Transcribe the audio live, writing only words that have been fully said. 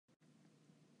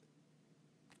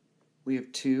We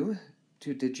have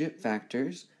two-digit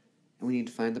factors, and we need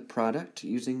to find the product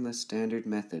using the standard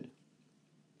method.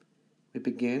 We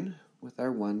begin with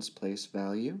our ones place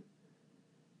value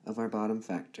of our bottom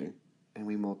factor, and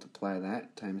we multiply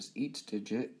that times each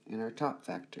digit in our top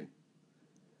factor.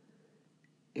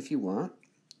 If you want,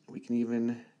 we can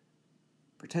even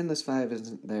pretend this 5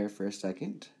 isn't there for a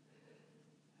second,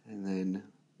 and then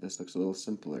this looks a little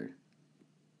simpler,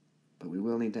 but we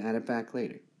will need to add it back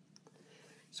later.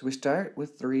 So we start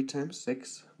with 3 times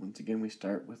 6. Once again, we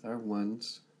start with our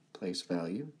ones place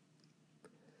value.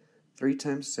 3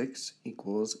 times 6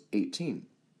 equals 18.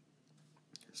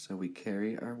 So we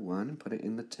carry our 1 and put it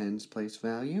in the tens place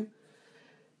value,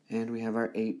 and we have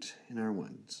our 8 in our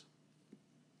ones.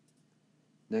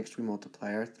 Next, we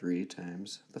multiply our 3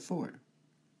 times the 4.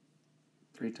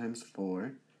 3 times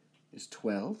 4 is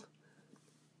 12,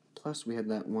 plus we had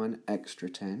that 1 extra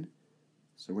 10,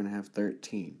 so we're going to have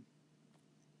 13.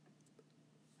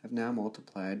 I've now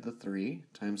multiplied the 3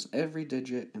 times every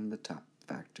digit in the top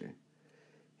factor.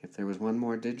 If there was one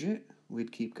more digit,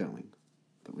 we'd keep going,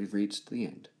 but we've reached the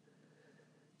end.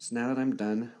 So now that I'm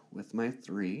done with my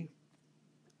 3,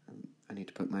 I need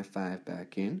to put my 5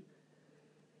 back in.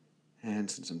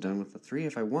 And since I'm done with the 3,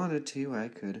 if I wanted to, I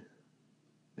could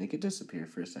make it disappear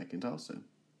for a second also.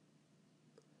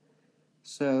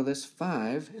 So this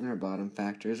 5 in our bottom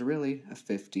factor is really a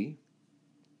 50.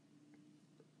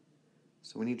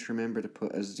 So we need to remember to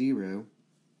put a 0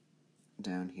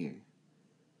 down here.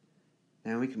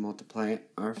 Now we can multiply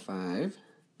our 5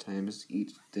 times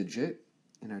each digit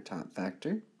in our top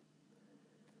factor.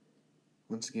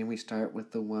 Once again, we start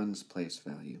with the ones place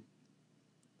value.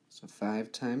 So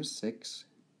 5 times 6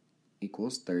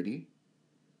 equals 30.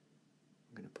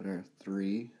 I'm going to put our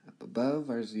 3 up above,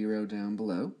 our 0 down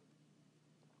below.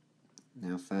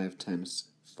 Now 5 times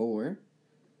 4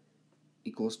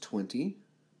 equals 20,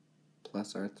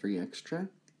 plus our 3 extra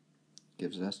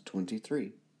gives us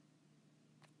 23.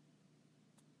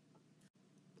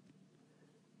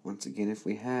 Once again, if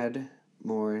we had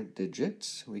more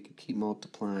digits, we could keep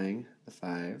multiplying the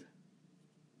 5,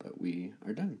 but we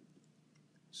are done.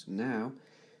 So now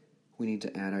we need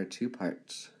to add our two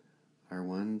parts, our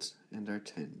ones and our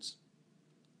tens.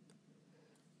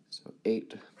 So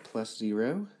 8 plus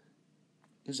 0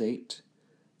 is 8.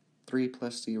 3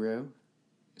 plus 0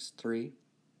 is 3.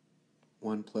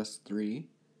 1 plus 3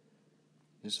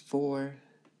 is 4,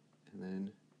 and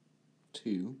then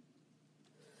 2.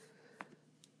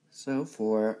 So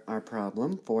for our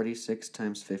problem, 46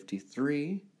 times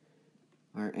 53,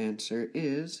 our answer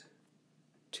is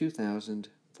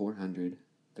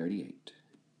 2,438.